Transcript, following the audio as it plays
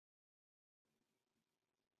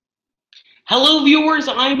Hello viewers,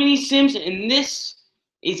 I'm Vinnie Sims, and this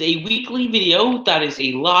is a weekly video that is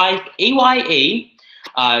a live AYA.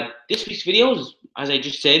 This week's video is, as I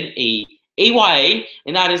just said, a AYA,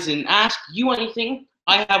 and that is an Ask You Anything.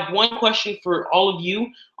 I have one question for all of you,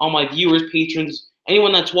 all my viewers, patrons,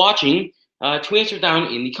 anyone that's watching, to answer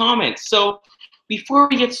down in the comments. So before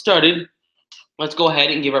we get started, let's go ahead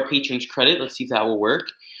and give our patrons credit. Let's see if that will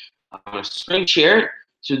work. I'm going to screen share it.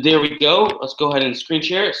 So there we go. Let's go ahead and screen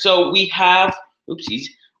share it. So we have, oopsies.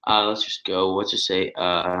 Let's just go. Let's just say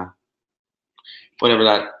whatever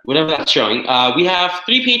that's showing. We have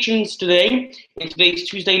 3 patrons today, and today's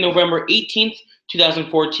Tuesday, November 18th,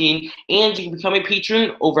 2014. And you can become a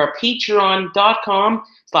patron over at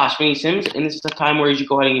patreon.com/Vinnie Sims. And this is the time where you should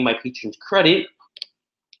go ahead and give my patrons credit.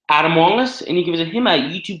 Adam Wallace, and you can visit him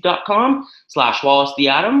at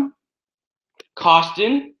youtube.com/WallaceTheAdam.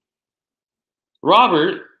 Costin,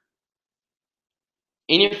 Robert,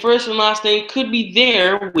 and your first and last name could be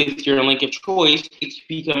there with your link of choice to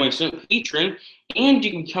become a patron, and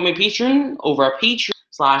you can become a patron over our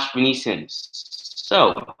Patreon/Vinnie Sims. So,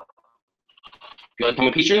 if you want to become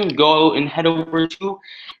a patron, go and head over to,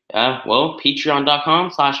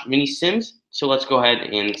 patreon.com/Vinnie Sims. So let's go ahead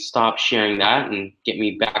and stop sharing that and get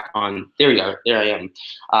me back on. There we go. There I am.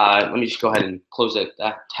 Let me just go ahead and close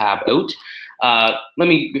that tab out.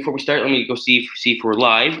 Before we start, let me go see if we're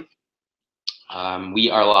live. We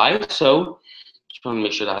are live, so just want to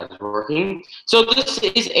make sure that is working. So this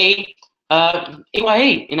is a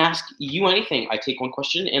AYA, and Ask You Anything. I take one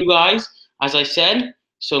question, and you guys, as I said,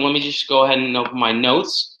 so let me just go ahead and open my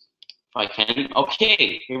notes, if I can.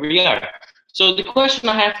 Okay, here we are. So the question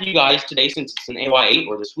I have for you guys today, since it's an AYA,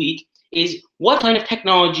 or this week, is what kind of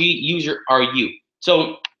technology user are you?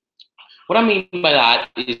 So what I mean by that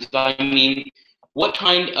is, what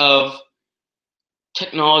kind of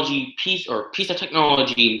technology piece of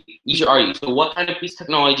technology user are you? So what kind of piece of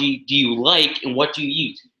technology do you like, and what do you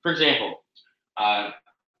use? For example, I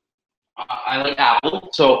like Apple,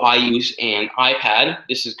 so I use an iPad.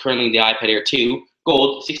 This is currently the iPad Air 2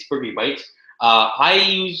 Gold, 64 gigabytes. I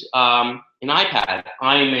use an iPad.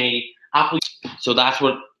 I'm a Apple, so that's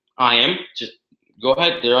what I am. Just go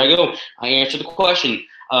ahead. There I go. I answered the question.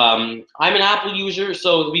 I'm an Apple user,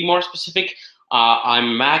 so to be more specific, I'm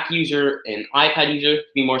a Mac user, an iPad user. To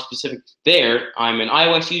be more specific, there, I'm an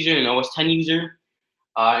iOS user, an OS 10 user,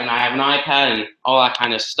 and I have an iPad and all that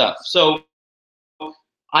kind of stuff. So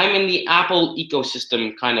I'm in the Apple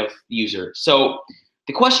ecosystem kind of user. So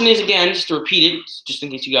the question is, again, just to repeat it, just in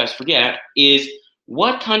case you guys forget, is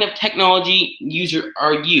what kind of technology user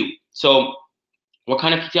are you? So what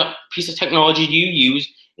kind of piece of technology do you use,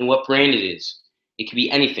 and what brand it is? It could be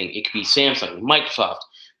anything. It could be Samsung, Microsoft,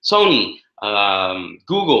 Sony,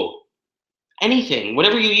 Google, anything,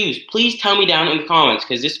 whatever you use. Please tell me down in the comments,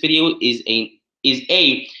 because this video is an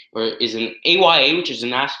AYA, which is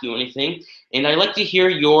an Ask You Anything, and I'd like to hear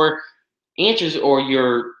your answers or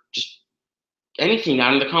your just anything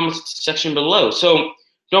down in the comments section below. So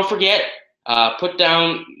don't forget, put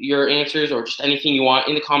down your answers or just anything you want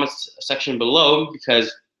in the comments section below,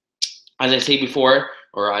 because as I say before,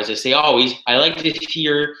 or as I say always, I like to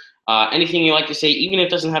hear anything you like to say, even if it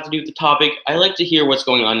doesn't have to do with the topic. I like to hear what's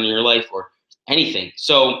going on in your life or anything.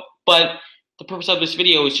 So, but the purpose of this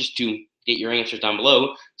video is just to get your answers down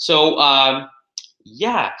below. So,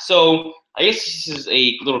 yeah. So I guess this is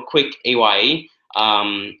a little quick AYA.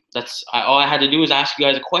 All I had to do was ask you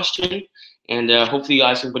guys a question, and hopefully you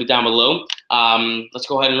guys can put it down below. Let's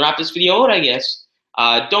go ahead and wrap this video out, I guess.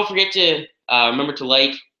 Don't forget to remember to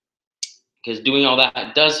like, because doing all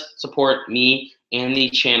that does support me and the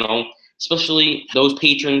channel, especially those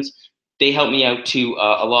patrons. They help me out too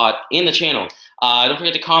a lot in the channel. Don't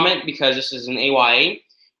forget to comment, because this is an AYA.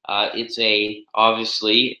 It's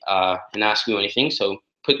obviously an Ask You Anything, so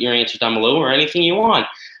put your answers down below or anything you want.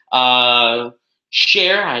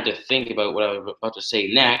 Share. I had to think about what I was about to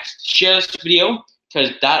say next. Share this video,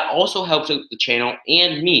 because that also helps out the channel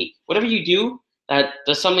and me. Whatever you do that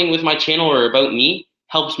does something with my channel or about me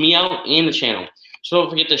helps me out and the channel. So don't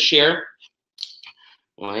forget to share,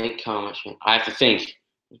 like, comment. I have to think.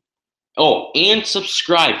 Oh, and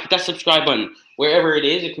subscribe. Hit that subscribe button wherever it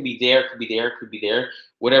is. It could be there, it could be there, it could be there.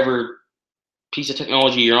 Whatever piece of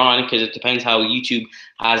technology you're on, because it depends how YouTube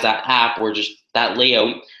has that app or just that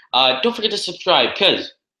layout. Don't forget to subscribe,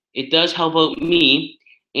 because it does help out me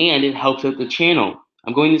and it helps out the channel.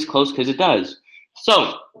 I'm going this close because it does.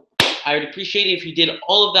 So I would appreciate it if you did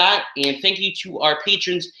all of that, and thank you to our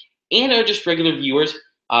patrons and our just regular viewers.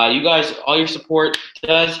 You guys, all your support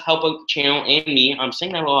does help out the channel and me. I'm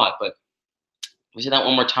saying that a lot, but if I say that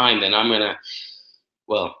one more time, then I'm gonna,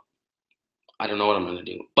 well, I don't know what I'm going to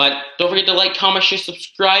do. But don't forget to like, comment, share,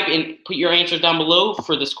 subscribe, and put your answers down below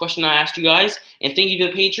for this question I asked you guys. And thank you to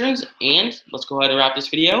the patrons. And let's go ahead and wrap this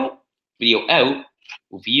video out.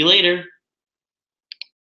 We'll see you later.